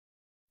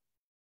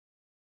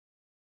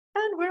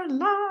we're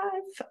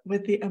live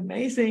with the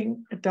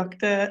amazing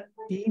Dr.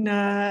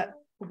 Dena.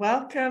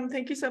 Welcome.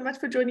 Thank you so much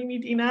for joining me,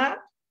 Dena.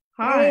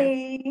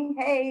 Hi.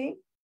 Hey.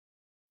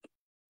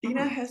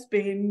 Dena has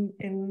been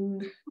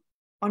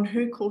on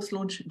her course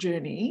launch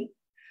journey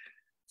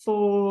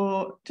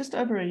for just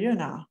over a year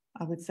now,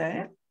 I would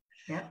say.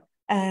 Yeah.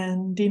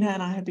 And Dena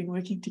and I have been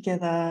working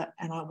together,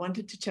 and I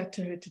wanted to chat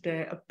to her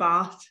today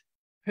about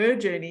her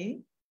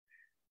journey,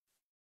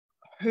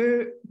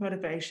 her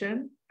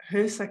motivation,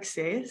 her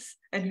success,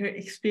 and her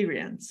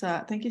experience.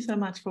 So thank you so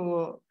much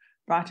for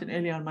bright and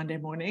early on Monday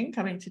morning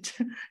coming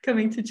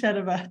to chat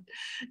about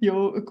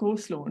your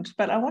course launch.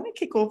 But I want to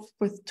kick off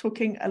with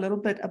talking a little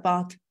bit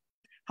about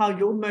how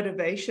your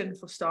motivation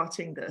for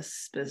starting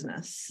this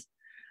business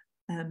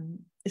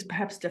is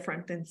perhaps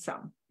different than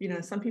some. You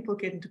know, some people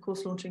get into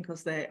course launching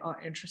because they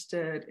are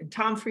interested in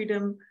time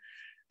freedom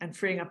and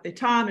freeing up their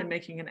time and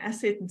making an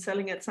asset and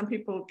selling it. Some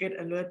people get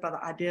allured by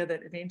the idea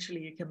that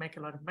eventually you can make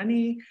a lot of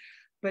money,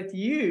 but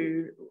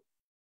you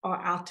are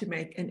out to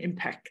make an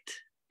impact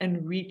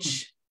and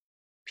reach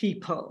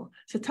people.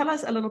 So tell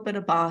us a little bit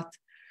about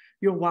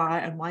your why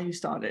and why you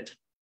started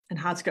and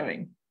how it's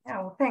going.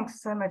 Yeah, well,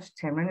 thanks so much,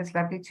 Tamryn. It's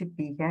lovely to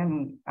be here,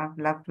 and I've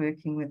loved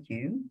working with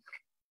you.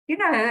 You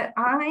know,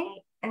 I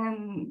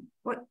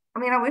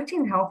worked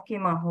in healthcare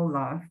my whole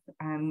life,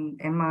 and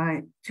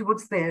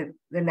towards the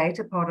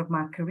later part of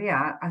my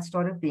career, I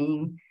started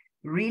being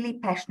really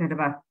passionate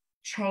about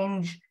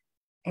change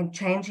and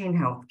changing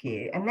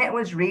healthcare. And that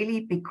was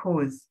really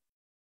because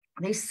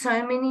there's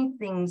so many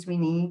things we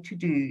need to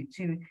do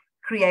to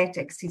create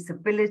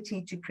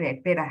accessibility, to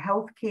create better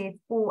healthcare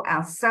for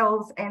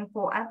ourselves and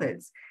for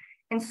others.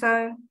 And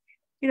so,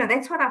 you know,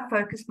 that's what I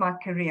focused my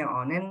career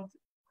on. And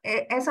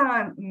as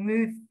I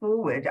moved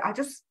forward, I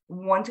just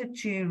wanted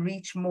to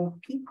reach more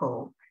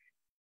people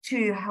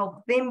to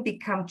help them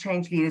become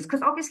change leaders.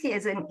 Because obviously,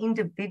 as an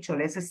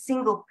individual, as a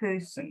single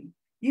person,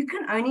 you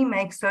can only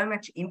make so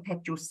much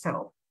impact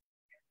yourself.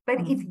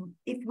 But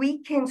if we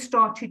can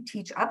start to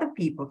teach other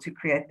people to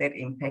create that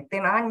impact,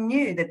 then I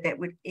knew that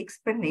would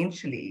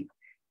exponentially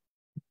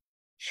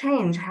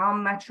change how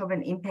much of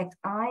an impact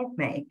I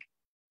make.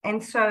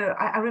 And so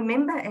I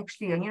remember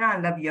actually, you know, I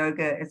love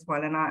yoga as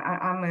well, and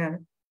I'm a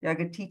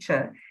yoga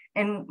teacher.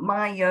 And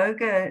my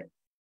yoga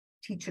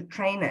teacher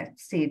trainer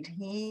said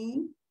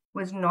he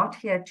was not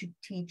here to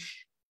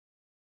teach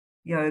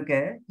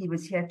yoga, he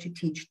was here to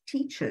teach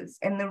teachers.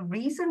 And the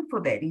reason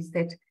for that is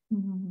that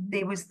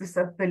there was this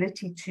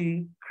ability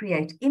to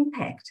create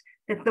impact,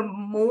 that the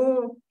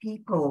more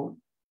people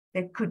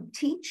that could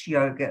teach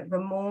yoga, the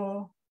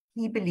more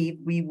he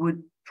believed we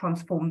would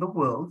transform the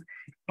world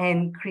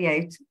and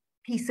create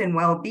peace and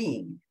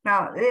well-being.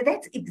 Now,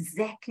 that's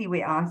exactly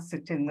where I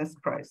sit in this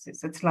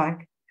process. It's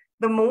like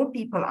the more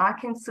people I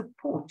can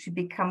support to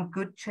become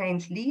good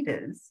change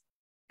leaders,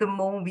 the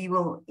more we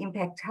will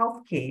impact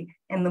healthcare,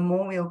 and the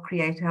more we'll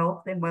create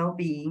health and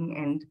well-being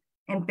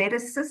and better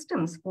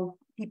systems for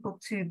people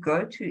to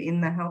go to in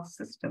the health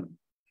system.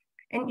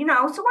 And, you know,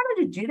 I also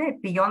wanted to do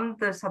that beyond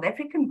the South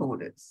African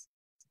borders.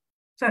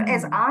 So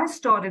as I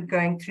started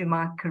going through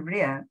my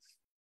career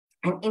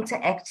and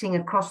interacting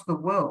across the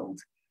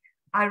world,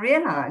 I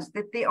realized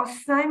that there are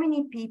so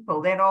many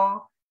people that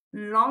are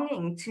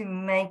longing to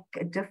make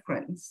a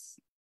difference,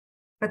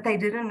 but they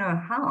didn't know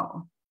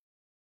how.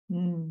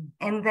 And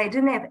they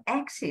didn't have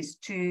access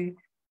to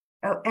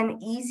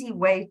an easy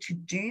way to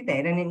do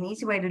that and an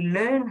easy way to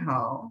learn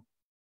how.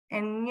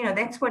 And, you know,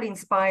 that's what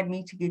inspired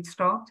me to get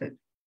started.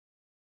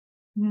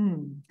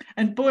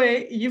 And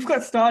boy, you've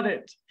got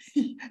started.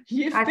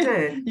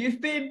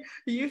 You've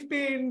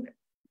been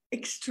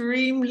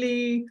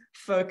extremely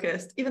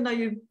focused, even though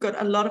you've got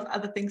a lot of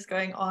other things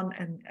going on,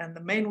 and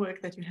the main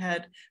work that you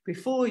had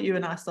before you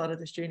and I started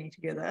this journey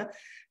together,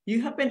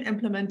 you have been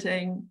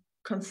implementing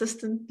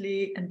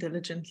consistently and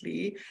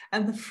diligently,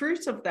 and the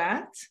fruit of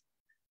that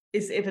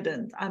is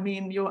evident. I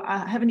mean,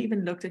 I haven't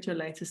even looked at your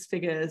latest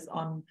figures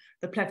on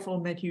the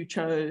platform that you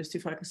chose to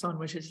focus on,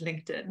 which is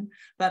LinkedIn,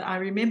 but I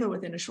remember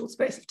within a short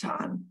space of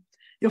time,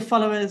 your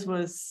followers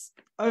was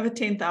over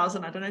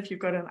 10,000. I don't know if you've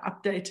got an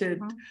updated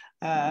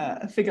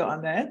figure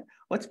on that.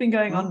 What's been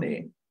going on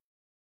there?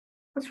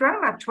 It's around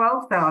about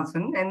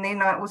 12,000. And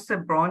then I also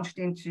branched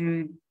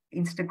into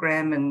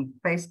Instagram and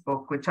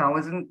Facebook, which I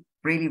wasn't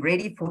really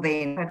ready for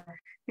then. But,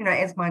 you know,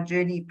 as my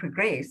journey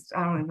progressed,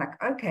 I was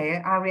like, okay,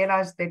 I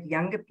realized that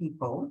younger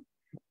people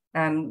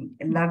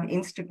love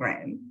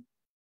Instagram.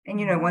 And,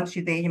 you know, once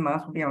you're there, you might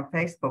as well be on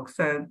Facebook.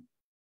 So,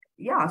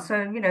 yeah,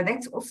 so, you know,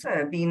 that's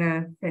also been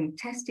a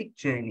fantastic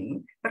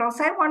journey. But I'll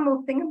say one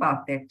more thing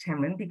about that,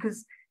 Tamryn,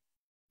 because,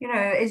 you know,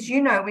 as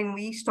you know, when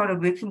we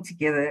started working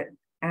together,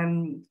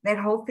 that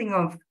whole thing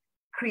of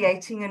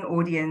creating an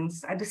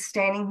audience,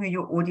 understanding who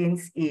your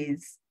audience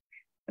is.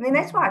 I mean,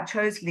 that's why I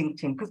chose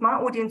LinkedIn, because my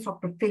audience are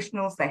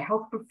professionals, they're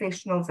health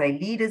professionals, they're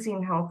leaders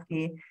in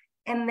healthcare.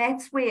 And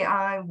that's where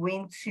I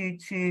went to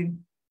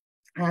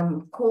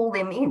call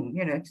them in,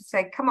 you know, to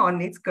say, come on,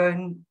 let's go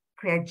and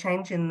create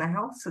change in the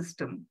health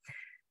system.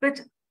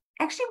 But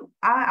actually,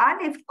 I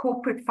left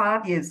corporate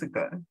 5 years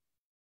ago.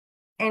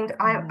 And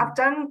I've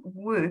done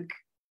work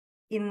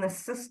in the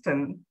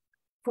system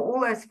for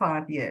all those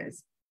 5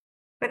 years.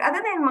 But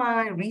other than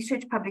my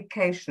research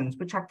publications,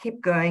 which I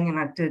kept going and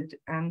I did,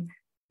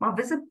 my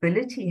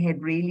visibility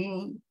had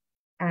really,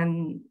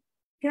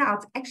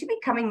 it's actually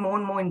becoming more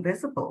and more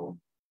invisible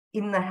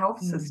in the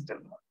health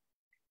system.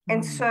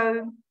 And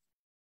so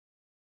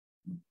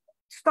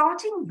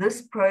starting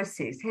this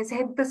process has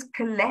had this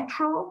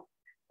collateral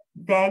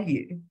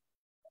value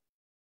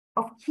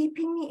of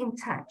keeping me in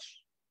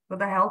touch with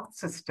the health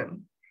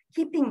system,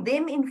 keeping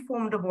them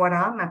informed of what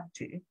I'm up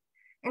to.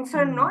 And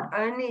so not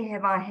only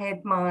have I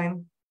had my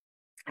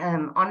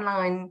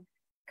online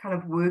kind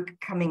of work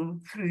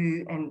coming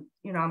through and,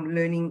 I'm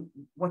learning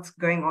what's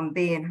going on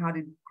there and how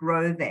to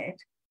grow that,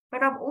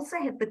 but I've also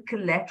had the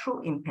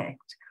collateral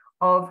impact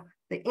of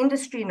the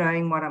industry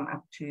knowing what I'm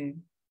up to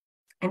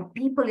and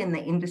people in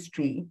the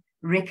industry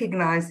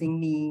recognizing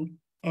me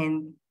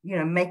and,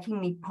 making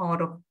me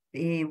part of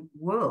their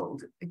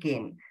world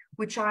again,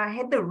 which I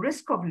had the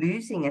risk of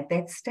losing at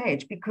that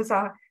stage because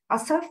I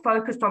was so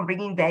focused on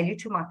bringing value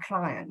to my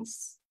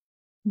clients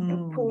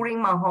and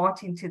pouring my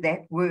heart into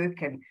that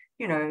work and,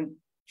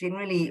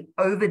 generally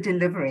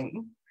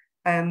over-delivering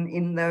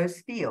in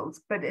those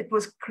fields. But it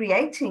was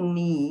creating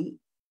me,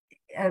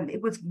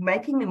 it was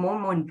making me more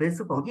and more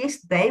invisible.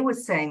 Yes, they were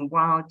saying,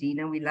 wow,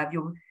 Dena, we love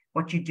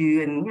what you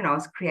do. And, I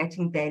was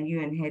creating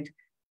value and had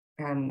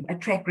a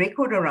track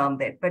record around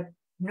that. But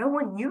no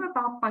one knew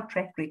about my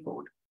track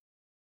record.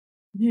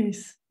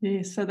 Yes.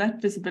 So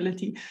that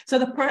visibility. So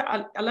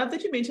I love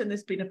that you mentioned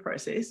there's been a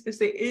process, because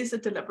there is a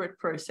deliberate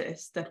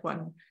process that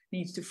one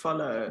needs to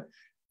follow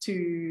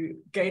to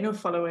gain a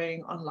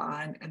following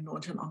online and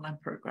launch an online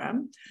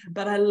program.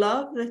 But I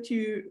love that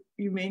you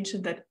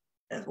mentioned that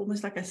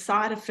almost like a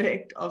side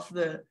effect of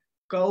the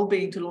goal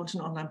being to launch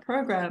an online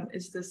program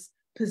is this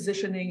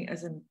positioning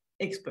as an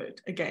expert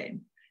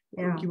again.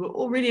 Yeah. You were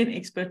already an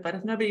expert, but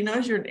if nobody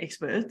knows you're an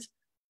expert,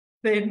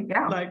 then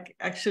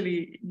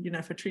actually,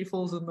 if a tree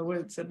falls in the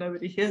woods and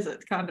nobody hears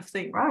it kind of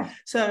thing. Right.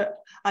 So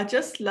I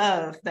just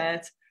love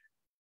that,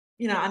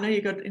 I know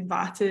you got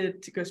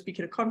invited to go speak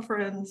at a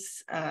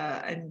conference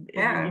and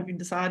you even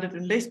decided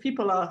unless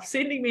people are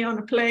sending me on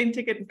a plane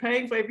ticket and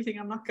paying for everything,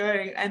 I'm not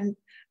going. And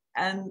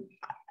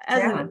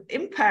as an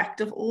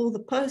impact of all the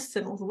posts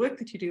and all the work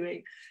that you're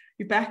doing,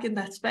 you're back in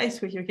that space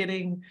where you're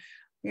getting,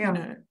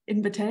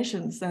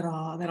 invitations that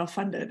are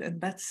funded. And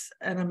that's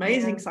an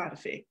amazing side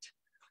effect.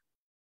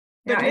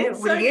 But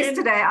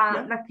yesterday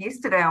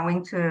I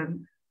went to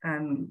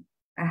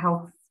a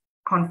health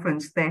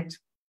conference that,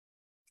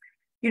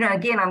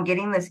 again, I'm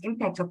getting this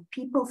impact of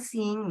people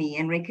seeing me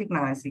and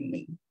recognizing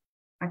me.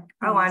 Like,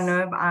 I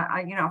know,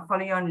 I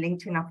follow you on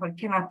LinkedIn.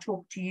 Can I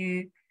talk to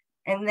you?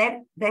 And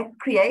that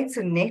creates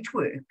a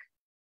network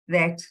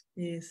that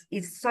is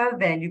so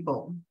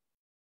valuable.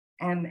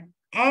 And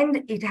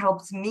it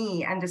helps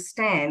me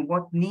understand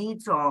what the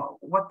needs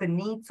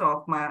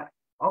are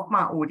of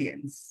my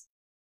audience.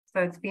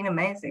 So it's been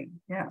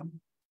amazing. Yeah,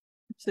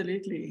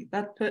 absolutely.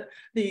 That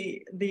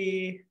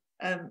the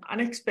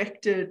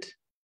unexpected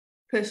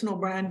personal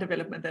brand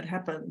development that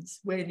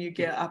happens when you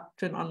get up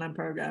to an online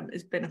program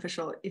is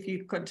beneficial if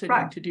you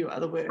continue to do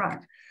other work.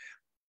 Right.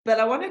 But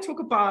I want to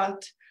talk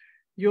about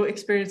your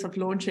experience of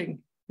launching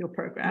your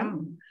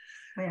program.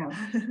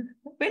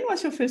 When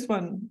was your first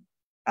one?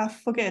 I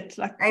forget,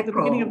 like April, the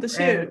beginning of this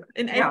year,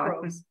 in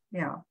April.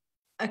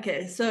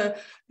 Okay, so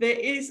there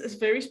is a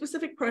very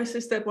specific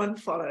process that one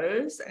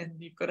follows, and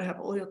you've got to have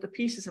all of the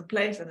pieces in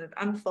place, and it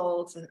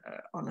unfolds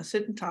on a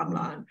certain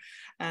timeline.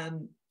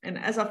 And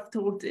as I've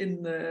taught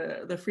in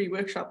the free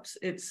workshops,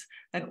 it's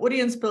an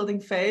audience building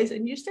phase,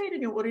 and you stayed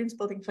in your audience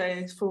building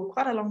phase for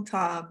quite a long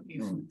time.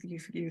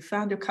 You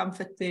found your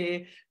comfort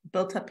there,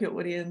 built up your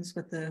audience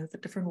with the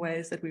different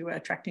ways that we were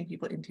attracting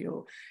people into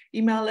your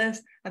email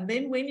list. And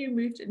then when you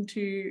moved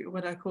into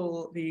what I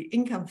call the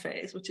income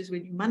phase, which is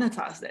when you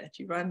monetize that,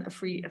 you run a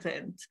free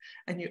event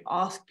and you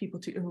ask people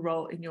to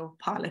enroll in your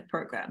pilot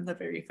program the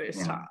very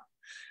first time.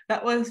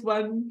 That was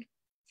one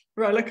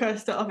roller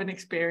coaster of an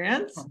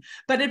experience,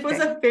 but it was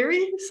a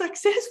very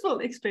successful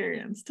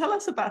experience. Tell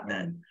us about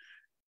that.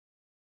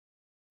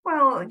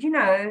 Well,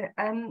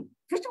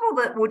 first of all,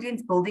 the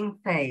audience building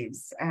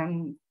phase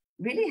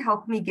really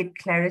helped me get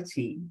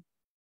clarity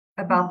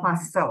about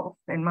myself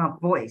and my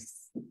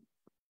voice.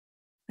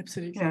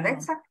 Absolutely.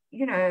 That's like,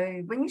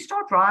 when you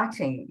start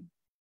writing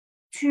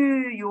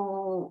to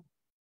your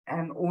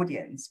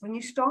audience, when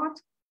you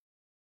start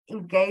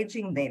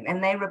engaging them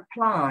and they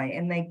reply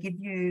and they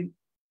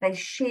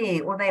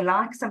share or they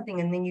like something,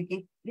 and then you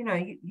get,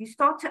 you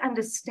start to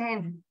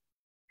understand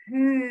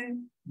who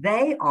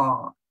they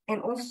are.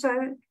 And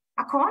also,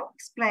 I can't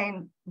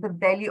explain the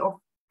value of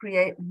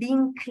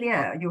being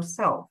clear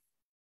yourself,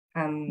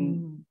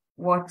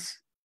 what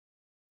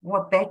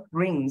that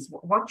brings,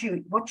 what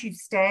you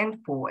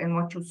stand for and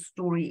what your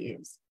story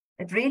is.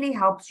 It really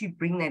helps you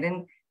bring that.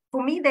 And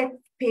for me, that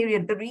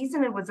period, the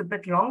reason it was a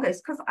bit longer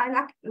is because I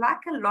like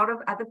a lot of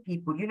other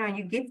people, you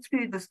get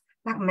through this,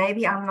 like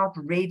maybe I'm not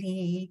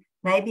ready,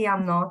 maybe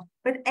I'm not,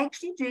 But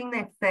actually doing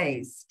that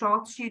phase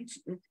starts you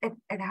to,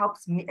 it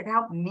helps me, it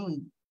helped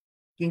me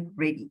get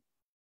ready.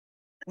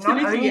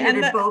 Absolutely. Not only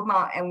did it build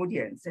my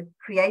audience, it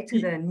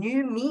created a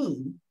new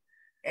me.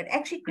 It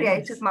actually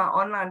created my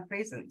online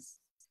presence.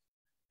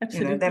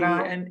 Absolutely. That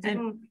I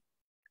didn't.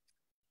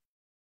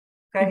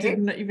 You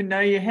didn't even know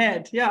you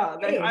had. Yeah.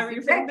 Yes,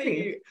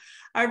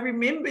 I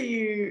remember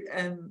you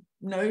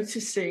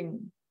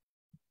noticing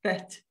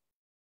that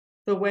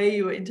the way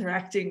you were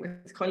interacting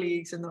with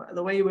colleagues and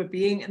the way you were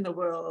being in the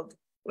world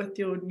with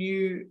your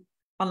new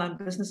online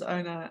business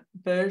owner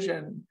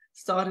version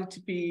started to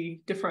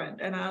be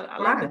different. And I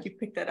love that you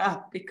picked that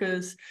up,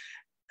 because,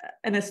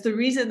 and it's the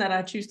reason that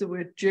I choose the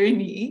word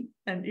journey.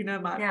 And,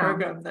 my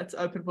program that's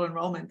open for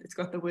enrollment, it's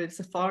got the word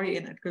safari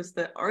in it, because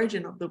the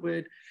origin of the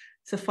word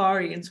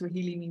safari in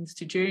Swahili means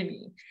to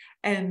journey.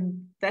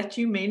 And that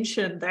you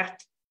mentioned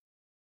that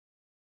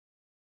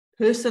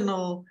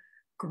personal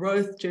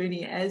growth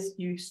journey as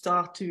you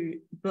start to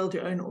build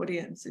your own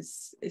audience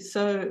is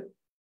so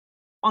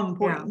on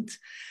point.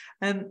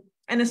 And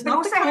it's not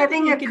also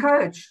having a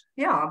coach.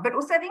 Yeah, but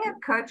also having a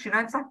coach,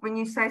 it's like when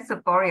you say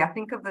safari, I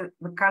think of the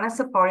kind of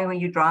safari where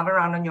you drive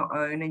around on your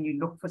own and you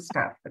look for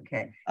stuff,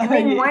 okay? And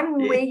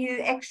then where you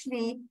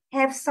actually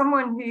have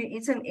someone who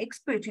is an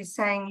expert who's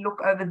saying,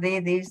 look over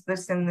there, there's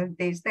this and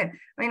there's that.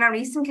 I mean, I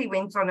recently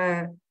went on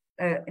a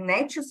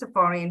nature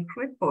safari in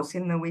Kruitbos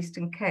in the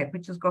Western Cape,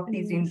 which has got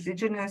these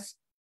indigenous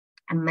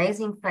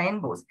amazing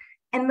fynbos.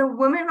 And the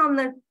woman on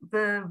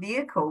the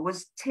vehicle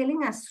was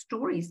telling us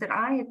stories that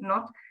I had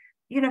not,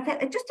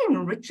 it just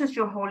enriches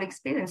your whole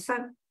experience. So,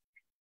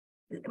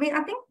 I mean,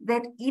 I think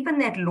that even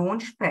that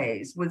launch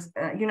phase was,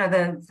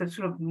 the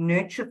sort of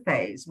nurture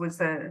phase was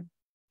an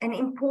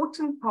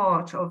important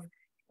part of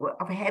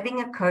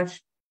having a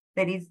coach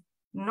that is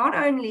not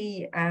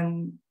only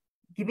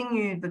giving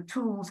you the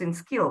tools and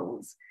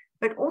skills,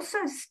 but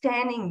also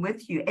standing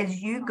with you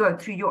as you go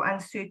through your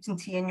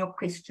uncertainty and your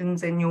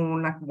questions and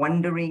your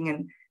wondering.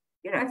 And,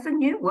 it's a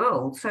new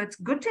world. So it's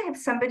good to have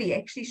somebody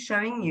actually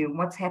showing you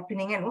what's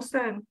happening and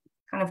also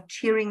kind of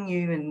cheering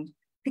you and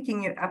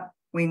picking you up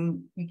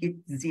when you get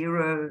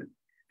zero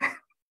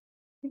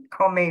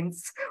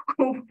comments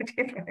or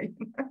whatever.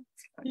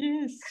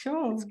 Yes,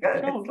 sure.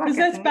 Because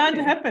that's bound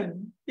to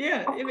happen.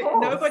 Yeah.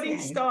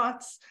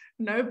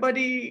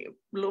 Nobody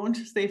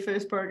launches their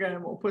first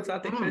program or puts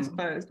out their first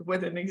post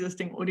with an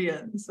existing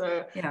audience.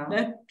 So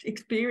that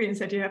experience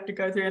that you have to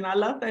go through, and I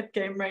love that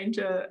game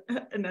ranger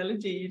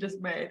analogy you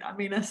just made. I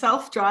mean, a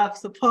self-drive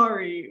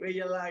safari where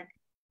you're like,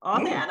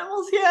 are there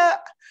animals here?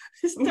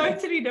 It's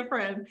totally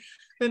different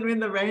than when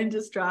the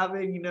ranger's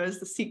driving, he knows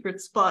the secret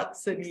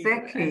spots. And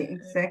exactly.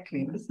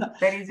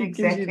 That is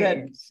exactly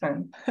it.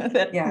 So,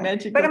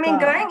 magical but I mean,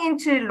 time. going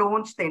into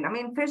launch then, I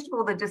mean, first of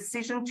all, the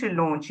decision to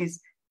launch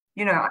is,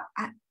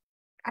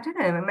 I don't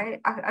know,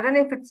 I don't know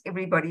if it's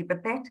everybody,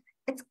 but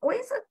it's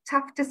always a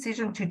tough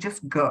decision to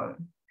just go.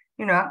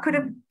 I could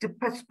have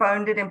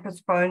postponed it and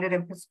postponed it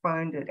and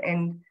postponed it.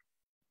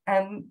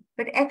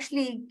 But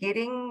actually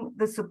getting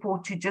the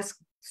support to just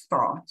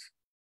start,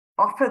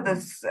 offer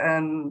this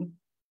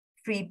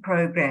free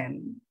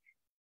program,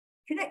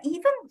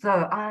 even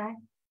though I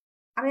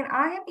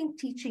have been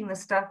teaching the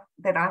stuff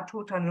that I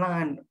taught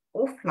online,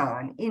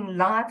 offline, in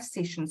live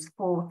sessions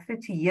for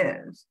 30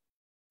 years.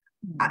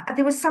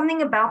 There was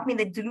something about me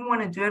that didn't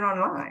want to do it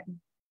online.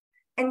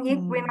 And yet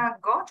when I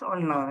got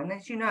online,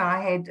 as you know,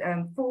 I had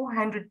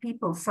 400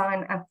 people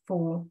sign up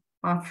for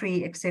my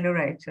free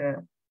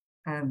accelerator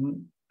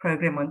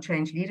program on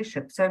change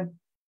leadership. So,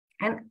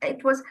 and I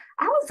was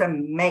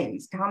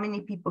amazed how many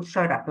people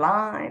showed up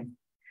live.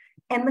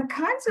 And the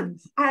kinds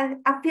of, I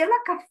feel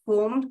like I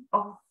formed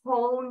a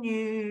whole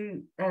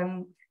new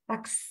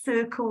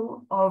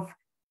circle of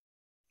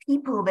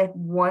people that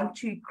want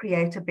to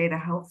create a better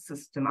health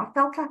system. I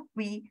felt like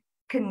we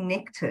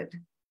connected,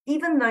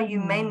 even though you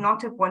may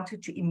not have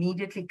wanted to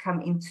immediately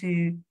come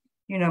into,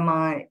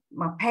 my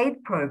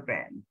paid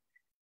program.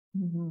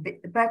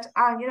 But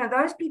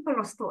those people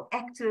are still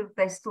active.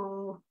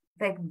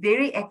 They're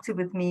very active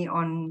with me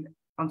on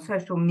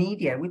social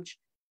media, which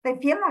they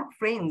feel like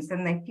friends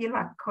and they feel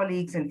like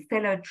colleagues and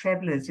fellow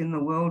travelers in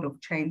the world of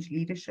change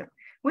leadership,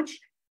 which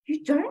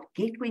you don't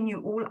get when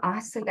you're all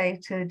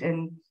isolated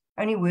and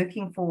only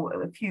working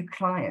for a few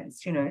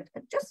clients. I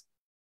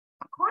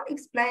can't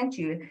explain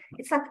to you.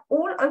 It's like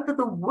all over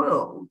the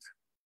world,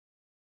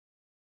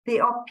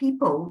 there are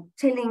people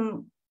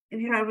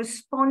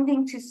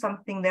responding to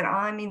something that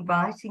I'm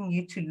inviting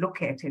you to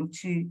look at and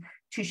to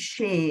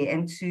share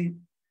and to,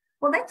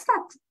 well, that's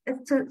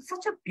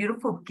such a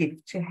beautiful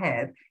gift to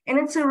have. And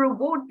it's a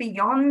reward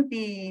beyond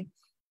the,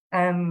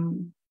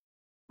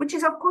 which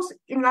is, of course,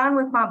 in line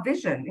with my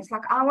vision. It's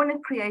like, I want to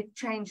create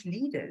change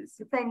leaders.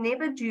 If they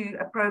never do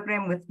a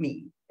program with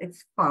me,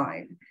 it's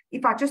fine.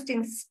 If I just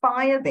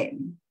inspire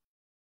them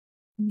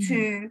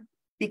to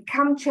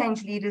become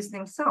change leaders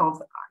themselves,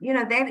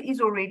 that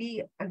is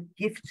already a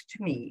gift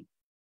to me.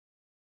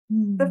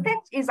 The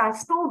fact is, I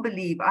still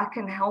believe I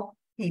can help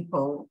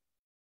people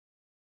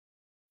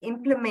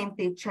implement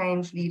their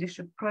change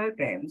leadership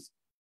programs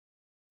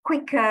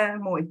quicker,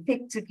 more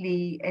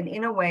effectively, and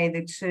in a way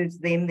that serves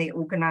them, their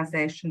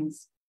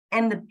organizations,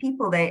 and the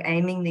people they're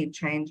aiming their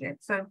change at.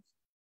 So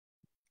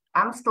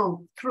I'm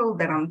still thrilled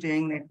that I'm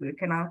doing that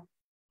work. And I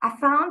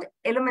found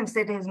elements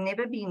that has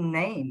never been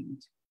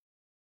named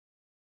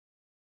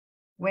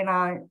when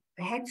I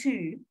had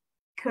to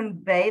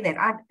convey that.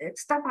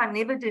 It's stuff I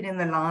never did in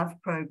the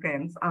live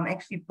programs. I'm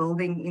actually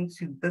building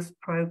into this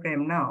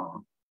program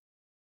now.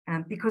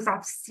 Because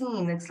I've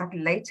seen, it's like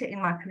later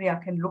in my career,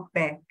 I can look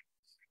back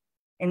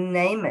and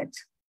name it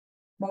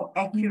more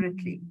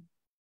accurately.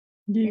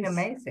 Yes. It's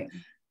amazing.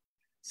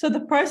 So the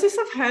process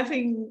of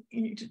having,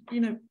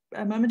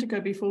 a moment ago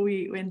before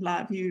we went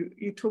live,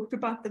 you talked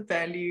about the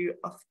value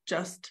of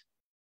just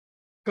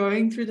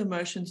going through the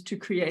motions to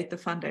create the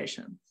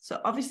foundation.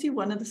 So obviously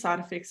one of the side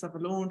effects of a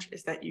launch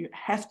is that you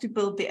have to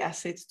build the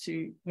assets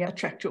to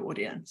attract your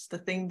audience, the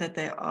thing that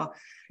they are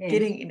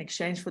getting in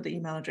exchange for the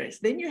email address.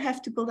 Then you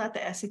have to build out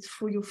the assets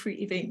for your free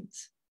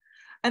events.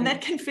 And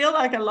that can feel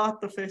like a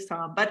lot the first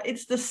time, but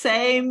it's the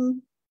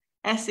same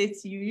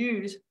assets you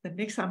use the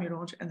next time you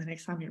launch, and the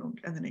next time you launch,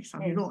 and the next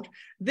time you launch.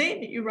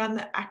 Then you run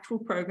the actual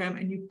program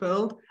and you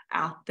build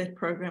out that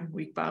program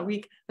week by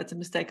week. That's a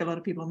mistake a lot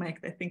of people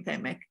make. They think they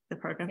make the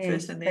program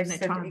first and then they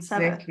try and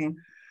sell it.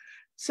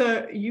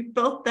 So you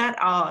built that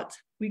out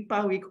week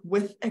by week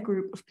with a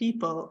group of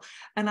people.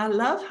 And I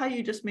love how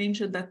you just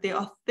mentioned that there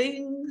are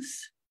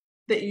things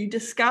that you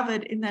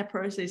discovered in that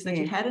process that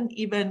you hadn't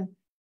even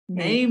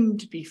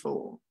named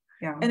before.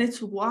 And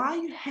it's why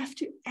you have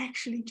to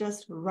actually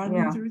just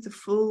run through the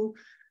full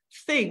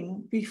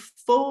thing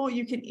before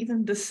you can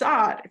even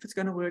decide if it's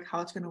going to work,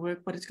 how it's going to work,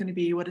 what it's going to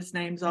be, what its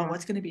names are,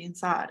 what's going to be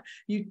inside.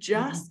 You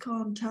just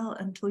can't tell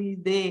until you're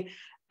there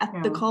at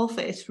the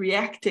coalface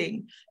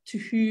reacting to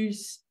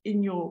who's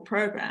in your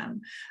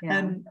program.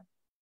 And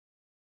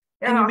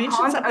you I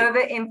can't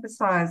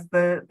overemphasize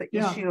the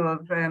issue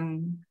of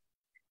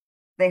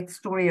that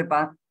story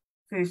about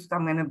first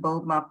I'm going to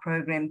build my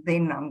program,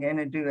 then I'm going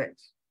to do it.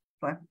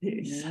 But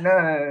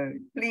no,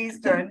 please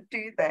don't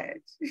do that.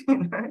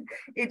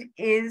 It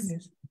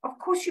is, of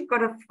course, you've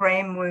got a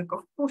framework.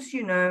 Of course,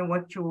 you know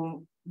what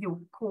your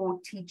core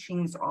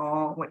teachings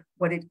are,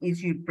 what it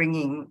is you're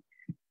bringing.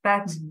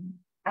 But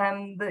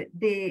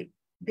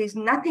there's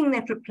nothing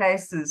that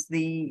replaces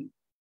the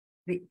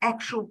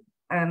actual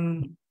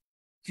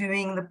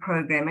doing the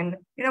program. And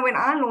when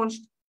I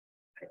launched,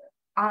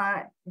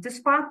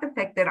 despite the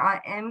fact that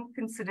I am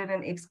considered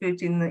an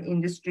expert in the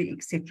industry,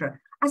 etc.,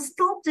 I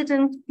still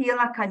didn't feel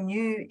like I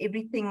knew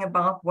everything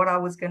about what I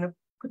was going to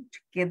put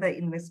together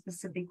in this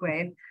specific way.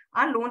 And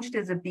I launched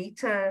as a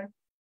beta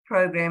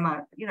program,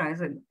 at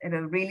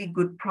a really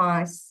good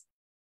price,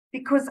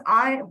 because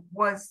I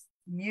was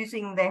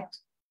using that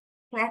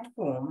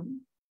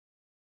platform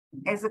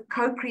as a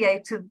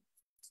co-creative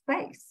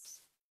space.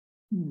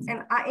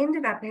 And I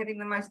ended up having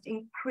the most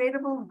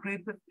incredible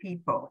group of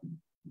people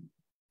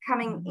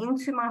coming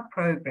into my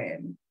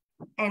program,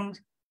 and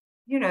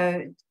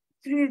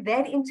through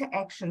that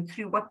interaction,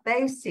 through what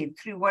they said,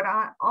 through what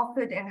I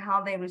offered and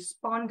how they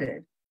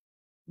responded,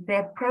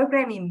 their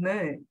program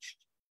emerged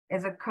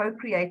as a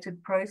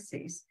co-created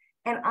process.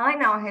 And I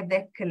now have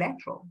that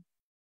collateral,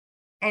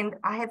 and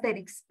I have that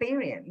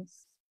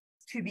experience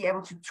to be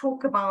able to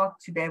talk about,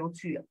 to be able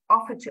to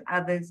offer to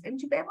others, and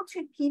to be able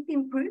to keep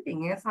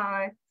improving as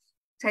I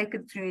take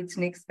it through its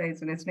next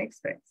phase and its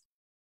next phase.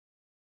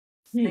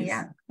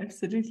 Yes,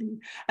 absolutely.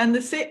 And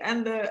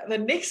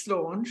the next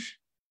launch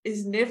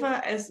is never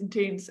as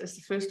intense as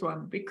the first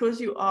one,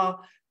 because you are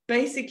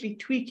basically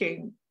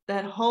tweaking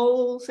that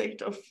whole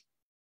set of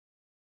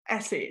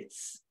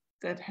assets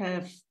that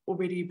have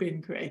already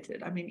been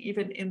created. I mean,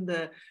 even in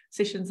the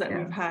sessions that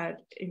we've had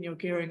in your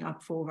gearing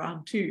up for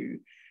round 2,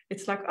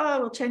 it's like,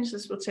 oh, we'll change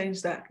this, we'll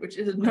change that, which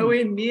is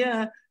nowhere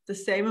near the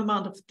same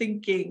amount of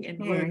thinking and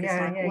work.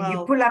 Well,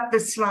 you pull up the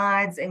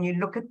slides and you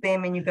look at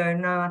them and you go,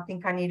 no, I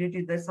think I need to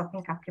do this. I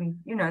think I can,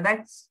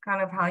 that's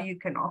kind of how you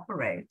can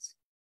operate.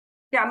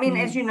 Yeah, I mean,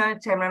 as you know,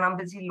 Tamryn, I'm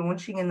busy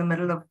launching in the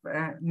middle of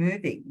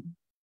moving.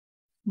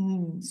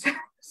 So,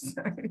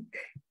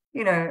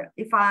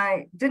 if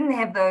I didn't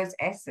have those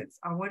assets,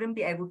 I wouldn't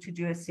be able to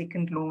do a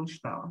second launch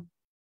now.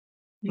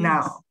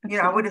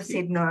 I would have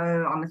said, no,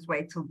 I must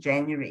wait till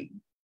January.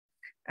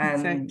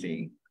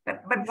 Exactly.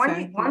 But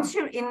once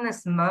you're in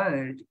this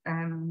mode,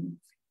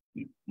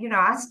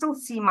 I still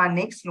see my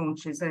next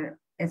launch as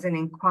an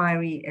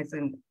inquiry,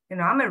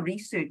 I'm a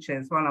researcher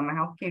as well. I'm a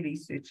healthcare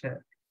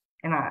researcher,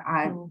 and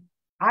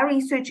I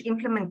research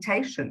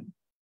implementation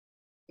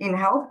in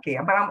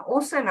healthcare, but I'm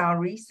also now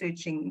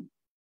researching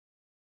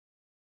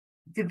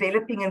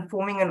developing and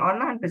forming an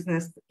online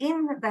business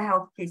in the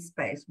healthcare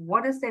space.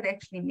 What does that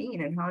actually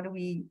mean, and how do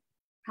we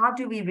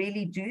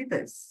really do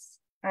this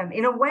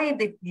in a way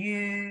that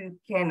you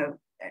can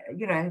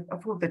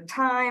afford the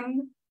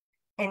time,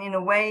 and in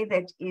a way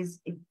that is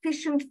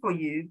efficient for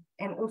you,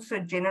 and also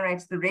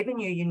generates the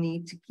revenue you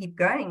need to keep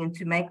going and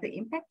to make the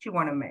impact you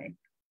want to make.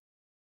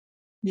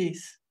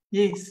 Yes.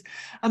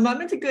 A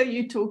moment ago,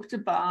 you talked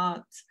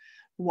about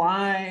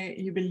why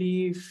you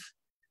believe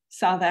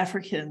South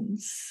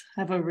Africans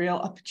have a real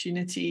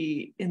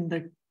opportunity in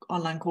the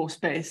online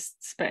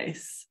course-based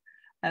space.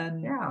 Because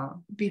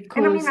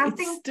and I mean, I it's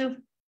think still,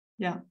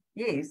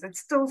 yes, it's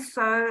still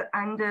so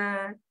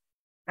under,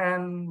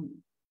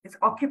 it's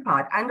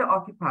under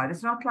occupied.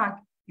 It's not like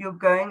you're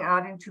going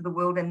out into the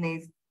world and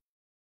there's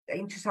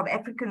into South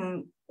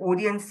African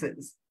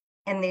audiences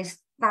and there's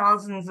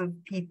thousands of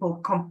people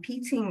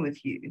competing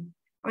with you.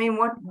 I mean,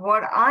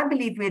 what I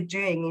believe we're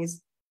doing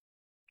is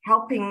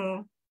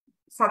helping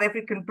South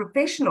African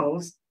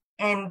professionals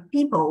and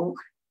people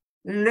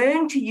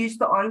learn to use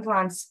the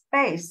online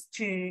space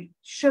to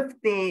shift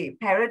their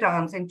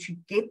paradigms and to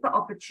get the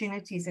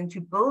opportunities and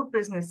to build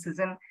businesses.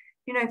 And,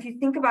 you know, if you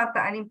think about the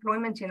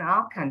unemployment in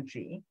our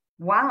country,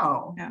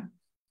 wow. Yeah.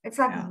 It's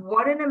like,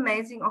 what an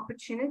amazing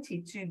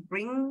opportunity to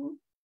bring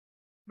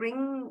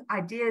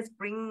ideas,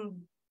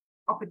 bring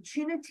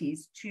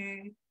opportunities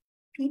to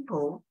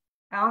people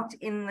out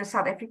in the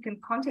South African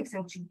context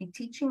and to be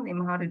teaching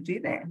them how to do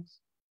that.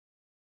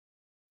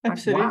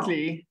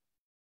 Absolutely. Like,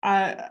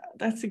 wow.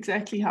 That's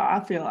exactly how I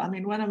feel. I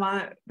mean, one of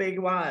my big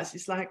whys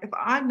is like, if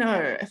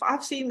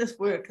I've seen this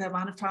work, the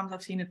amount of times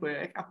I've seen it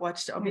work, I've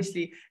watched,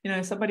 obviously, you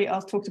know, somebody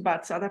else talked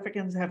about South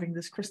Africans having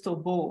this crystal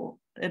ball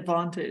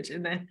advantage,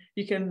 and then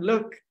you can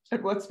look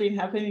at what's been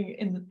happening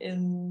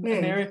in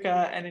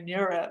America and in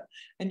Europe,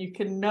 and you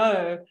can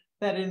know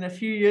that in a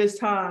few years'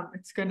 time,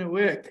 it's going to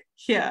work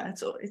here.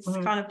 It's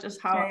kind of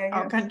just how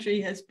our country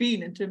has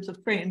been in terms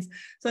of trends.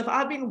 So if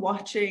I've been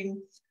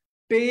watching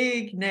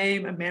big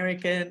name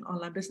American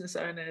online business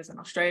owners in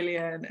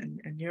Australia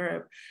and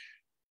Europe,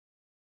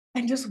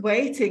 and just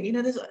waiting, you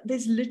know,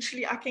 there's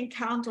literally, I can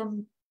count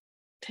on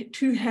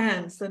two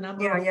hands the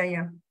number of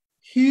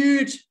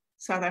huge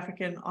South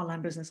African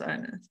online business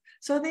owners.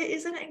 So there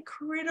is an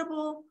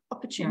incredible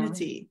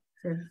opportunity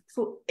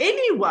for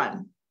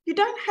anyone. You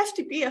don't have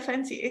to be a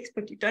fancy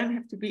expert. You don't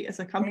have to be as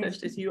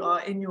accomplished as you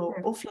are in your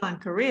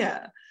offline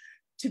career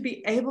to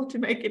be able to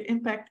make an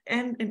impact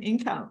and an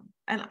income.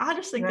 And I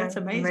just think that's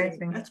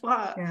amazing. That's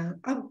why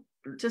I'm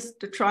just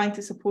trying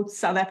to support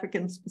South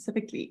Africans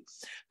specifically.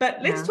 But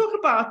let's talk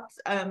about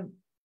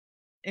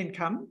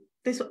income.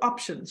 There's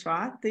options,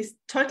 right? There's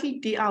totally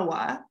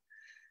DIY,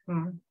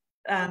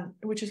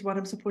 which is what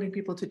I'm supporting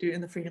people to do in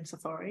the Freedom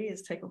Safari,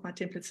 is take off my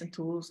templates and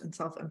tools and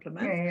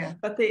self-implement.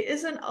 But there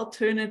is an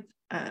alternate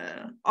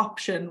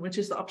option, which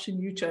is the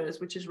option you chose,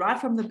 which is right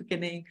from the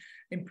beginning,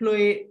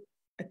 employ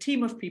a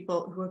team of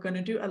people who are going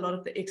to do a lot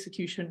of the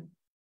execution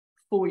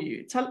for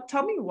you.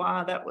 Tell me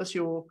why that was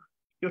your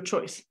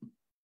choice.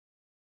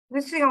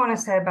 This thing I want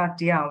to say about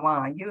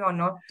DIY, you are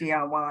not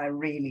DIY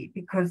really,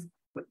 because,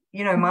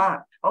 you know, my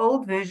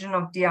old version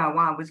of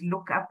DIY was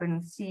look up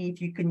and see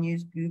if you can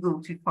use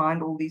Google to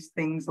find all these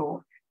things,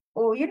 or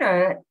you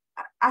know,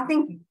 I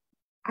think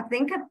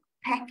a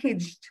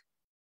packaged,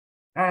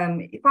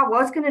 if I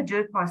was going to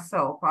do it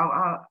myself,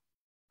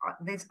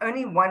 there's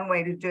only one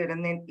way to do it,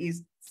 and then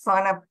is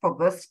sign up for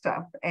this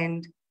stuff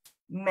and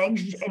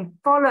and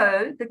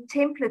follow the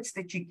templates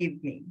that you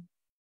give me.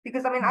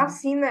 Because, I mean, I've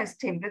seen those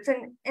templates,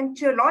 and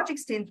to a large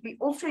extent, we're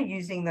also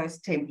using those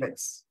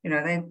templates. You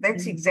know,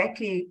 that's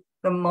exactly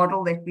the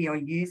model that we are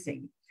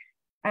using.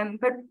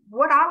 But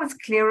what I was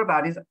clear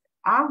about is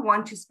I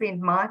want to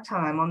spend my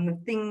time on the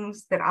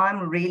things that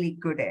I'm really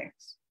good at,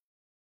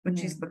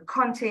 which is the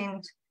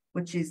content,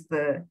 which is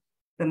the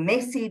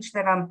message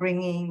that I'm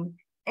bringing.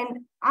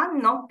 And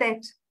I'm not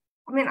that,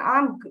 I mean,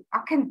 I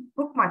can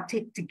put my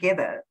tech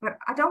together, but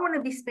I don't want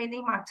to be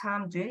spending my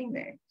time doing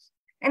that.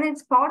 And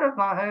it's part of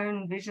my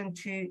own vision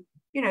to,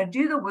 you know,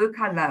 do the work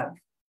I love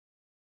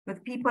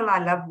with people I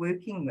love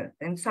working with.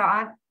 And so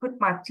I put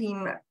my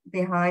team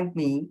behind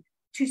me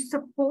to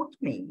support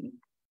me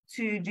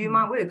to do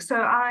my work. So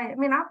I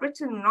mean, I've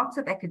written lots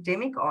of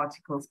academic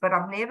articles, but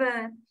I've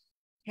never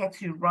had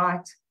to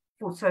write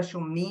for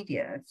social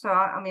media. So,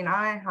 I mean,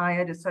 I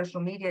hired a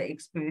social media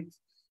expert,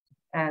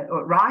 a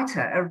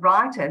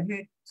writer who,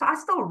 so I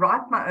still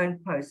write my own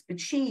posts, but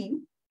she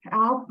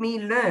helped me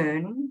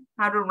learn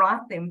how to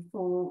write them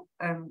for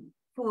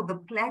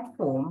the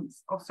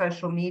platforms of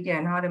social media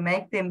and how to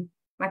make them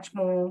much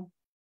more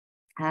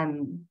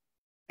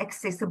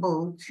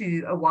accessible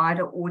to a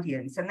wider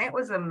audience. And that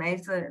was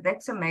amazing.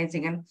 That's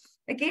amazing. And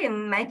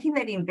again, making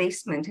that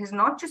investment has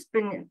not just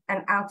been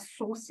an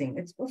outsourcing,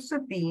 it's also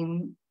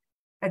been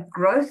a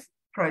growth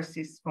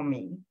process for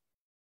me.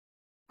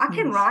 I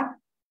can write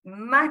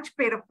much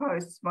better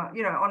posts,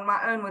 you know, on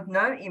my own with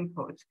no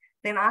input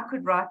than I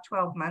could write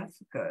 12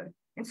 months ago.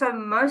 And so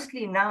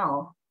mostly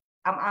now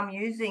I'm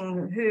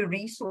using her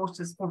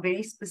resources for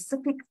very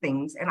specific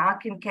things, and I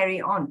can carry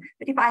on.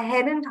 But if I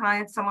hadn't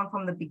hired someone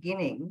from the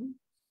beginning,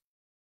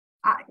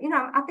 I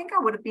think I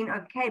would have been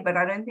okay, but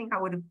I don't think I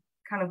would have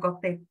kind of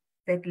got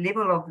that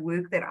level of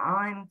work that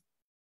I'm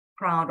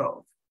proud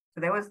of.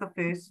 So that was the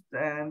first.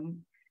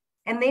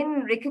 And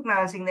then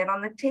recognizing that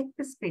on the tech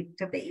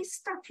perspective, there is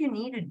stuff you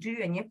need to do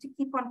and you have to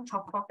keep on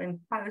top of and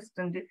post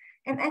and do.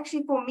 And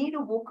actually for me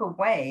to walk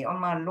away on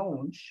my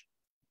launch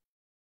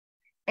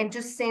and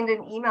just send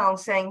an email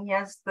saying,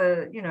 here's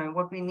the,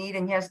 what we need,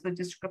 and here's the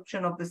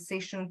description of the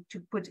session to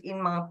put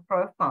in my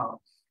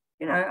profile.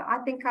 I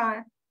think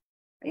I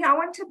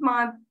wanted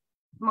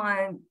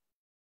my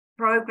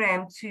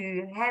program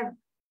to have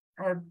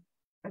a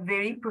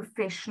very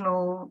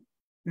professional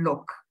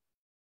look.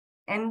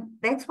 And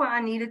that's why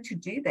I needed to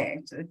do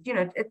that.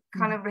 It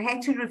kind of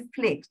had to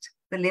reflect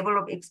the level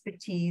of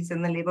expertise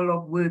and the level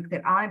of work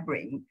that I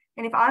bring.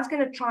 And if I was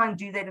going to try and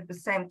do that at the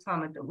same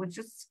time, it would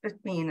just split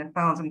me in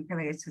 1,000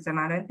 places. And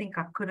I don't think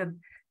I could have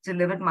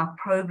delivered my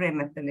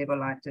program at the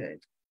level I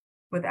did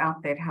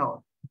without that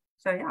help.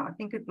 So, yeah, I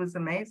think it was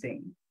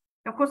amazing.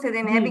 Of course,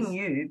 then having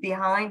you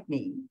behind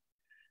me,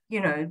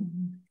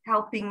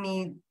 helping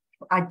me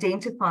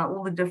identify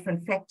all the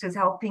different factors,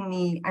 helping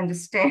me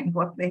understand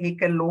what the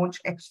heck a launch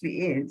actually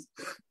is,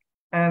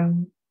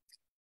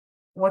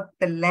 what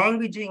the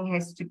languaging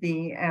has to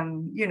be,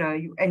 and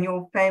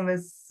your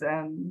famous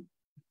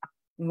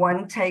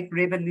one-take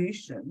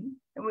revolution.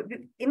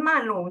 In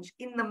my launch,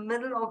 in the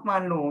middle of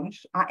my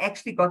launch, I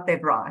actually got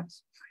that right.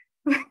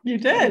 You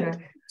did.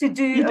 To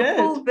do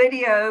full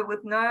video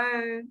with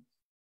no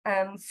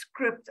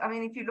script. I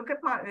mean, if you look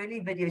at my early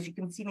videos, you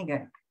can see me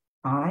go,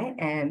 hi,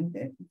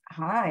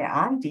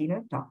 I'm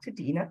Dena, Dr.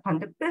 Dena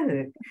Pandit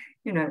Bergh,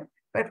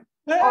 but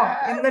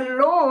in the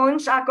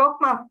launch, I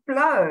got my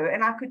flow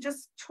and I could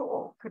just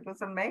talk. It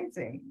was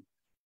amazing.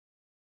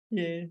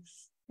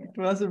 Yes, it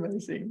was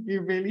amazing.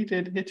 You really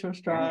did hit your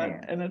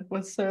stride, and it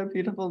was so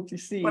beautiful to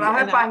see. Well, I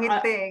hope I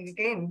hit there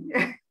again.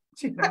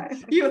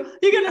 You're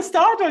going to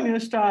start on your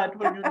stride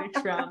for your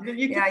next round.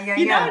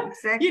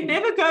 Exactly. You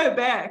never go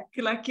back.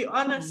 Like, you're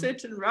on a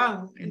certain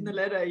rung in the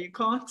ladder. You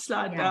can't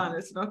slide down.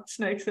 It's not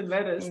snakes and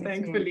ladders,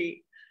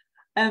 thankfully.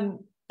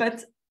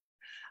 But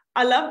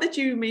I love that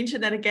you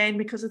mentioned that again,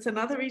 because it's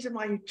another reason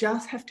why you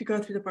just have to go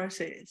through the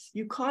process.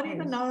 You can't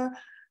even know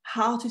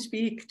how to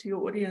speak to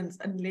your audience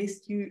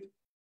unless you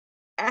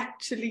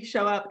actually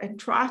show up and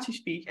try to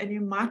speak. And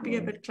you might be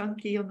a bit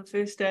clunky on the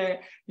first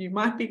day, you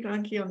might be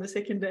clunky on the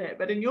second day,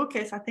 but in your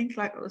case, I think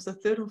like it was the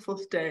third or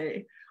fourth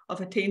day of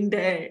a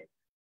 10-day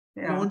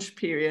launch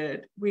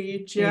period where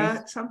you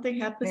just something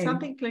happened,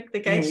 something clicked, the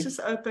gates just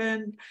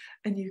opened,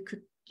 and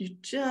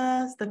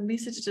the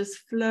message just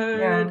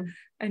flowed,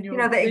 and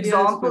the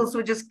examples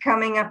were just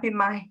coming up in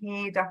my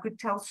head. I could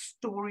tell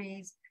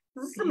stories.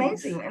 This is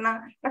amazing. And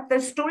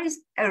those stories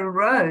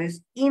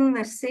arose in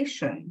the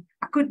session.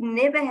 I could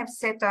never have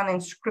sat down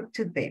and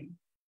scripted them.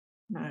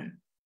 No.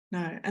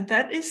 And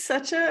that is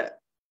such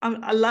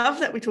I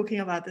love that we're talking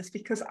about this,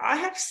 because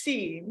I've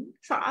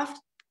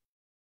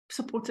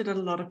supported a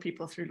lot of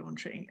people through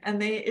launching,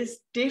 and there is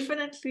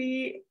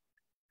definitely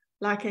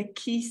like a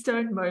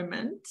keystone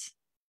moment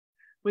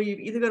where you've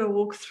either got to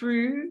walk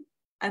through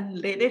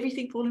and let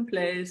everything fall in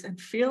place and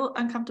feel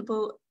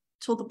uncomfortable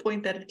till the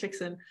point that it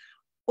clicks in,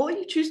 or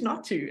you choose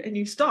not to and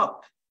you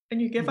stop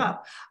and you give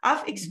up.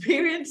 I've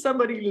experienced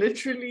somebody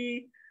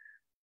literally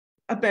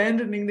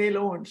abandoning their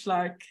launch,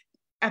 like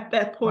at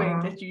that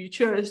point that you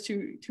chose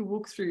to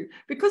walk through,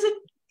 because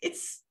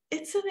it's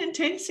an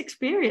intense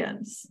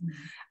experience,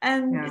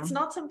 and it's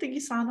not something you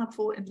sign up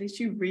for unless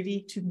you're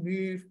ready to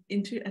move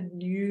into a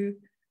new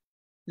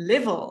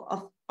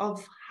level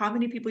of how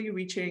many people you're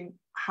reaching,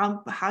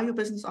 how your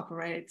business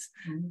operates,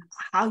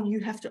 how you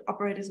have to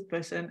operate as a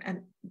person,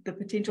 and the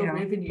potential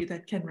revenue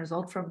that can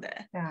result from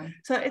there.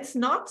 So it's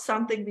not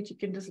something that you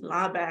can just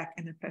lie back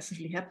and it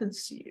passively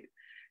happens to you.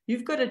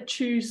 You've got to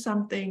choose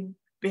something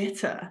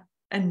better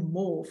and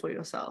more for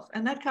yourself,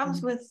 and that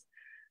comes with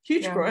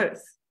huge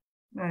growth.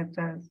 No, it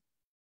does.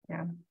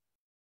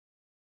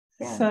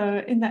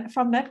 So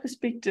from that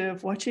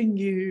perspective, watching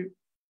you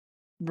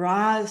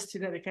rise to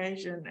that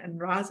occasion and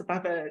rise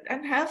above it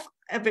and have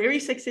a very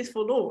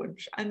successful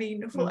launch. I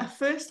mean, for a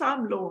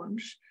first-time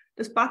launch,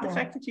 despite the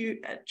fact that you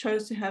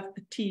chose to have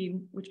a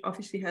team, which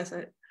obviously has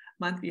a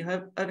monthly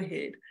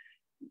overhead,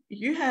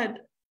 you had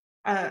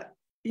a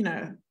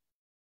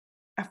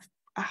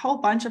whole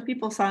bunch of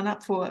people sign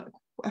up for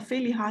a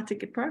fairly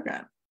high-ticket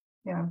program.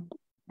 Yeah,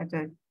 I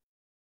did.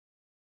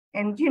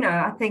 And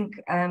I think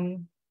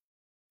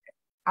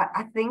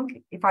I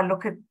think if I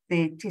look at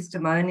the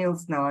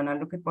testimonials now and I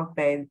look at what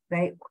they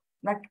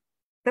like,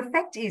 the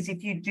fact is,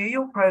 if you do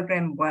your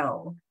program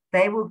well,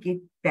 they will get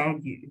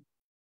value.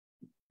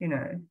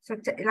 So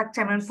like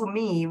Tamryn, for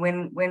me,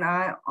 when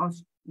I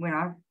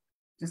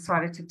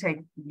decided to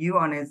take you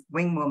on as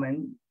wing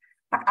woman,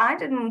 like I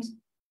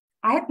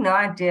had no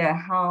idea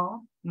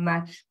how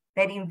much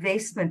that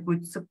investment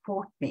would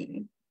support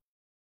me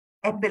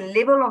at the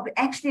level of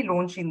actually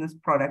launching this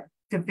product,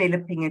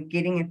 developing it,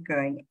 getting it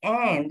going,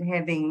 and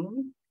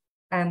having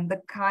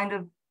the kind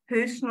of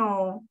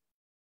personal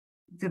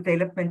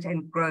development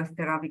and growth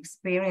that I've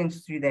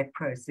experienced through that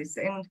process.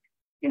 And,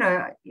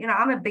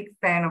 I'm a big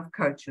fan of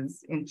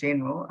coaches in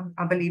general.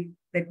 I believe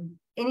that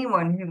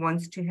anyone who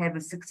wants to have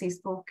a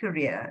successful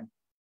career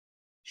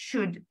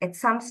should, at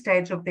some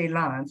stage of their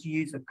lives,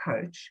 use a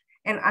coach.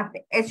 And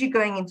as you're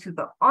going into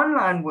the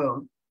online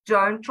world,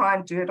 don't try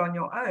and do it on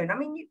your own. I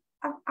mean,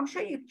 I'm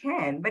sure you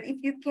can, but if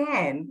you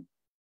can,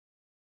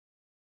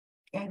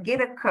 and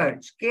get a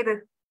coach, get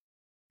a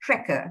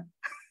tracker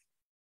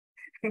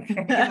in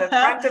the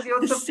front of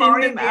your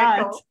safari Send them out.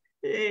 vehicle.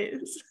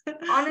 Yes.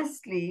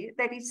 Honestly,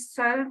 that is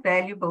so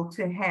valuable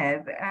to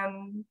have.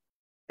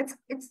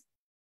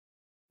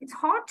 It's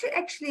hard to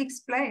actually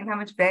explain how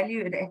much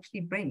value it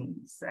actually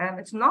brings.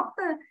 It's not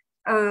the,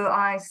 oh,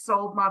 I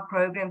sold my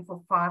program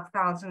for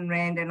 5,000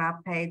 Rand and I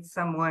paid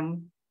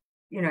someone,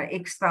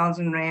 X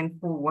thousand Rand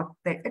for what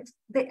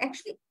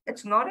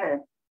it's not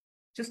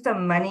just a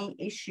money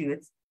issue.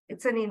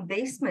 It's an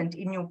investment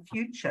in your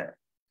future,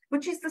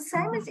 which is the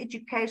same as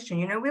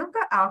education. We'll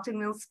go out and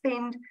we'll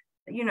spend,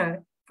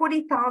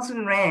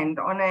 40,000 Rand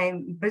on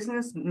a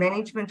business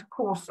management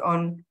course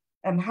on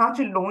how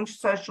to launch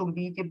social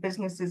media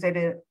businesses at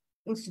an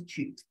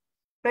institute.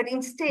 But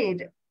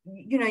instead,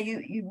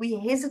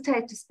 we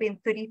hesitate to spend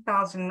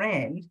 30,000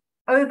 Rand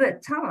over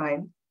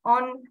time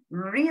on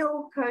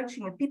real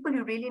coaching with people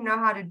who really know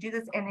how to do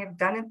this and have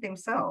done it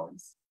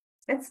themselves.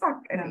 That's like,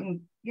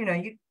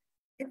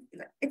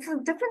 it's a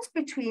difference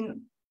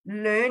between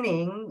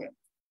learning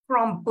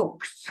from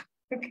books,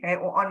 okay,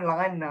 or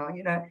online now,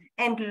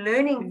 and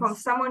learning from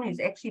someone who's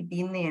actually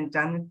been there and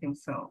done it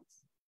themselves.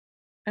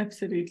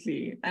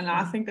 Absolutely. And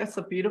I think that's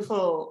a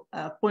beautiful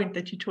point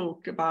that you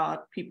talked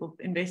about, people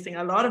investing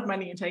a lot of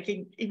money and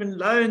taking even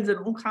loans and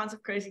all kinds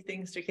of crazy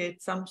things to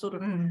get some sort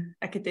of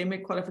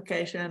academic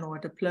qualification or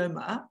a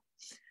diploma.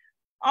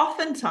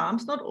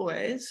 Oftentimes, not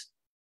always,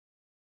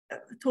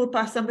 taught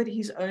by somebody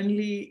who's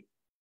only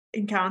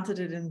encountered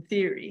it in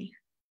theory.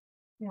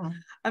 Yeah.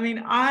 I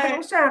mean, I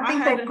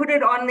think they put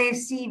it on their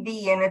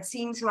CV and it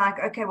seems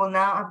like, okay, well,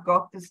 now I've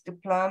got this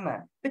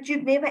diploma, but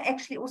you've never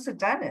actually also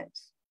done it.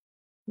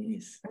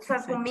 Yes. So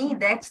exactly. For me,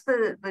 that's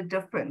the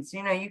difference.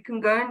 You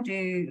can go and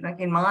do, like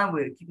in my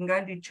work, you can go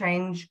and do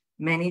change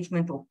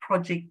management or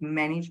project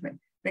management.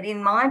 But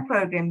in my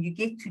program, you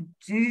get to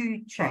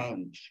do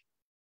change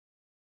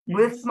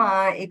with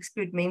my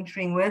expert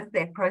mentoring, with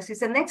that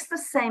process. And that's the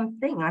same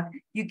thing. Like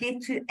you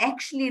get to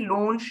actually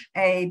launch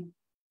a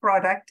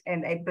product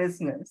and a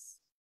business.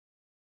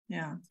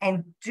 Yeah.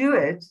 And do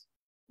it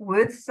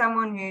with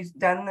someone who's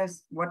done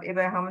this,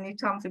 whatever, how many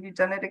times have you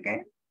done it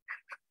again?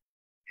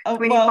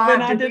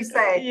 25, did we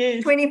say?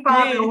 Yes,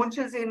 25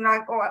 launches in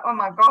like, oh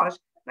my gosh.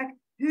 Like,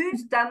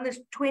 who's done this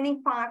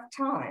 25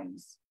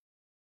 times?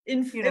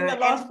 In the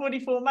last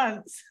 44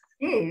 months.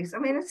 Yes, I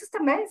mean, it's just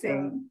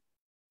amazing.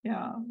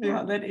 Yeah,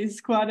 that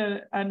is quite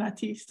a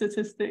nutty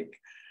statistic.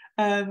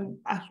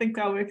 I think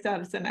I worked out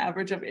it's an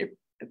average of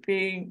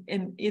being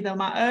in either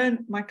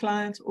my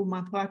clients or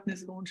my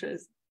partner's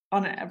launches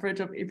on an average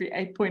of every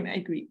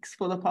 8.8 weeks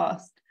for the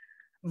past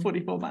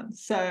 44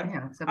 months. So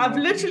I've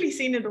literally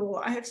seen it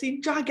all. I have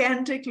seen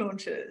gigantic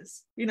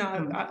launches.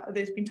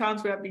 There's been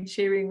times where I've been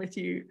sharing with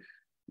you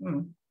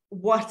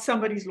what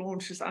somebody's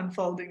launch is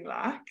unfolding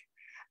like.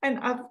 And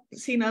I've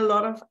seen a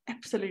lot of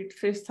absolute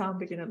first-time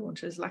beginner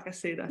launches. Like I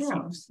said, I've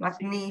seen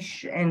like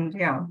niche and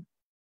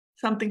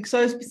something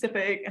so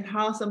specific and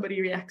how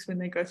somebody reacts when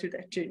they go through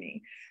that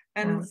journey.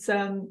 And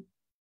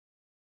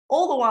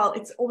all the while,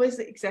 it's always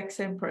the exact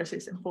same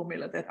process and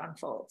formula that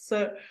unfolds.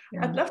 So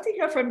I'd love to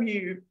hear from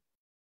you,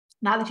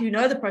 now that you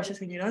know the process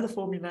and you know the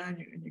formula and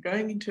you're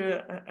going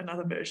into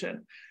another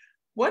version.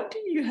 What do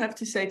you have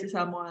to say to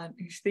someone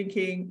who's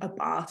thinking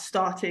about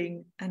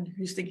starting and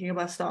who's thinking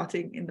about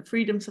starting in the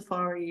Freedom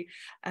Safari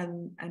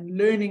and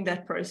learning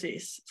that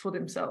process for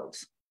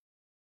themselves?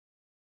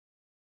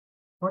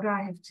 What do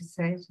I have to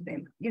say to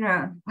them?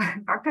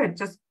 I could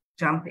just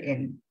jump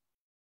in.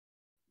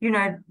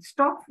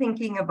 Stop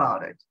thinking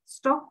about it.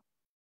 Stop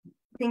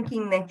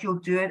thinking that you'll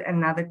do it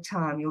another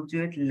time, you'll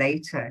do it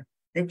later,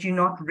 that you're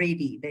not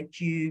ready, that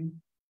you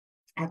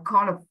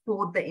can't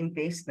afford the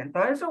investment.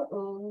 Those are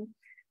all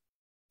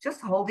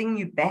just holding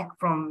you back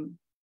from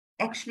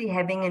actually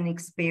having an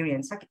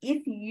experience. Like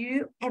if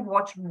you have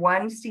watched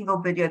one single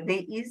video,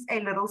 there is a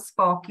little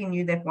spark in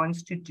you that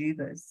wants to do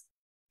this.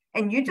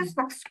 And you just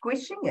like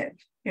squishing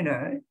it,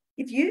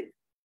 If you,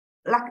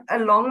 like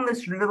along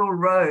this little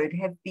road,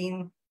 have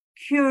been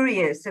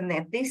curious and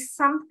that there's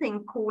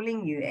something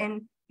calling you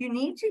and you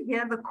need to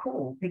hear the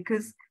call,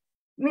 because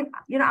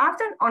I've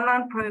done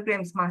online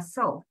programs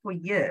myself for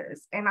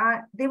years and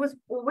there was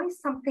always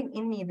something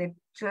in me that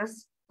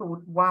just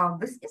thought, wow,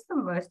 this is the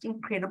most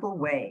incredible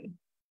way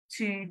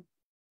to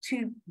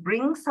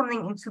bring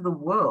something into the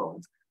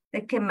world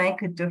that can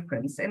make a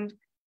difference. And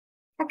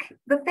like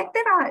the fact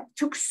that I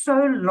took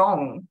so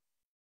long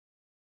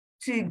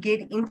to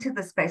get into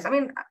the space. I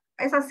mean,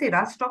 as I said,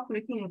 I stopped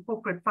working in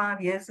corporate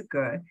 5 years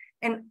ago,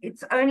 and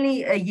it's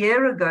only a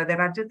year ago that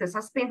I did this.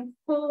 I spent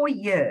 4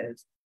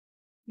 years,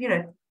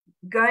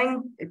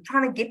 trying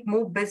to get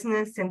more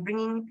business and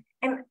bringing,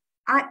 and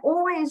I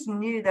always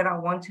knew that I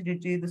wanted to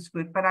do this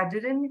work, but I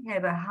didn't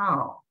have a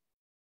how.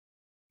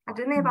 I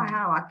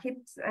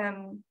kept,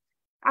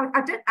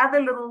 I did other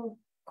little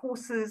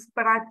courses,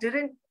 but I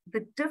didn't,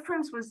 the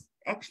difference was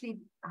actually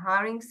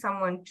hiring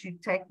someone to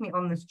take me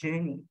on this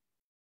journey.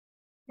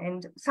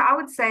 And so I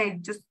would say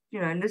just,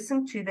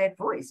 listen to that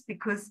voice,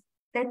 because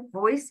that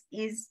voice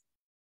is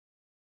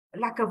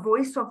like a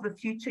voice of the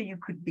future you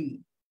could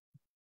be.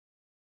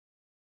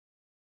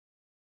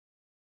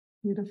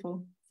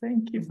 Beautiful.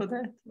 Thank you for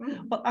that.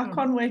 Well, I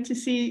can't wait to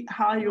see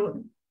how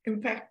your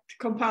impact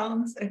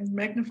compounds and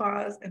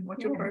magnifies and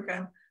what your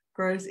program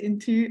grows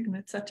into. And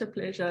it's such a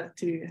pleasure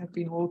to have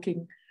been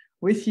walking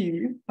with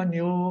you on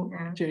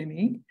your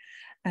journey.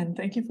 And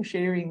thank you for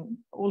sharing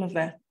all of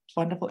that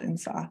wonderful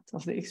insight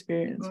of the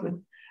experience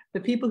with the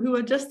people who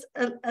are just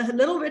a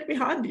little bit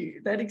behind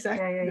you, that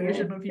exact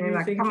version of you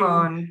like, thinking. Come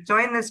on,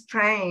 join this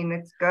train.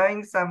 It's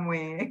going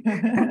somewhere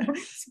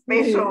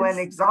special and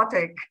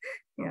exotic.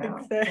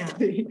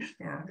 Exactly.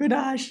 Could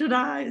I, should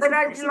I? But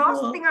the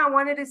last thing I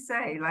wanted to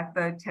say, like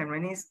though,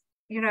 Tamryn, is,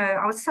 you know,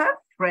 I was so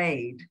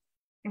afraid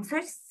and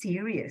so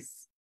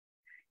serious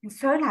and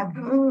so like,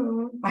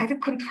 I had to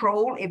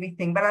control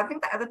everything. But I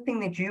think the other thing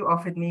that you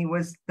offered me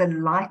was the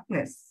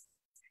lightness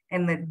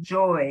and the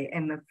joy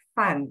and the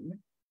fun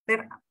that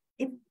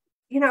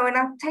you know, when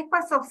I take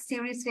myself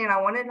seriously and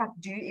I want to like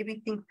do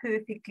everything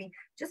perfectly,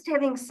 just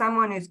having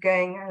someone who's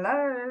going,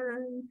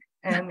 hello,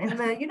 and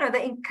the, you know,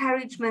 the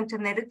encouragement,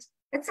 and that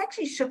it's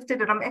actually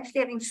shifted, and I'm actually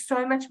having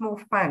so much more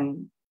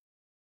fun,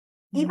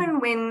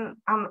 even when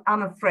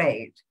I'm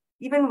afraid,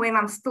 even when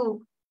I'm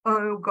still,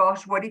 oh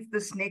gosh, what if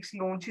this next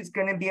launch is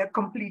going to be a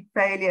complete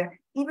failure?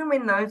 Even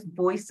when those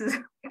voices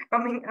are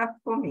coming up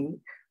for me,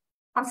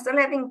 I'm still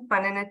having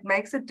fun, and it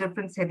makes a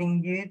difference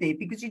having you there,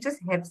 because you just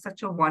have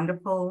such a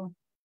wonderful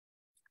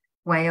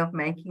way of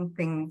making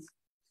things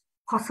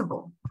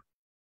possible.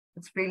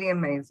 It's really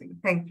amazing.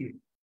 Thank you.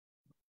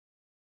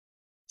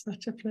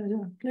 Such a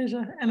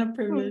pleasure and a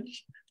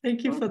privilege.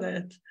 Thank you for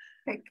that.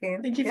 Take care.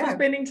 Thank you for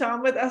spending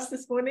time with us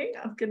this morning.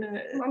 I'm going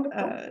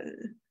to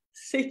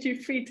set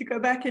you free to go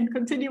back and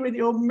continue with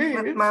your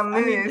move. With my move.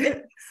 I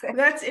mean,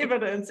 that's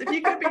evidence. If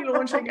you could be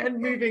launching and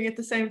moving at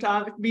the same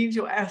time, it means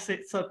your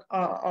assets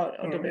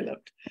are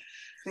developed.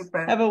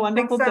 Super. Have a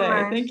wonderful day.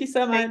 Much. Thank you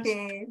so much.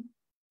 Take care.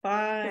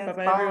 Bye. Yes,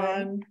 Bye-bye,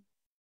 everyone.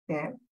 Yeah.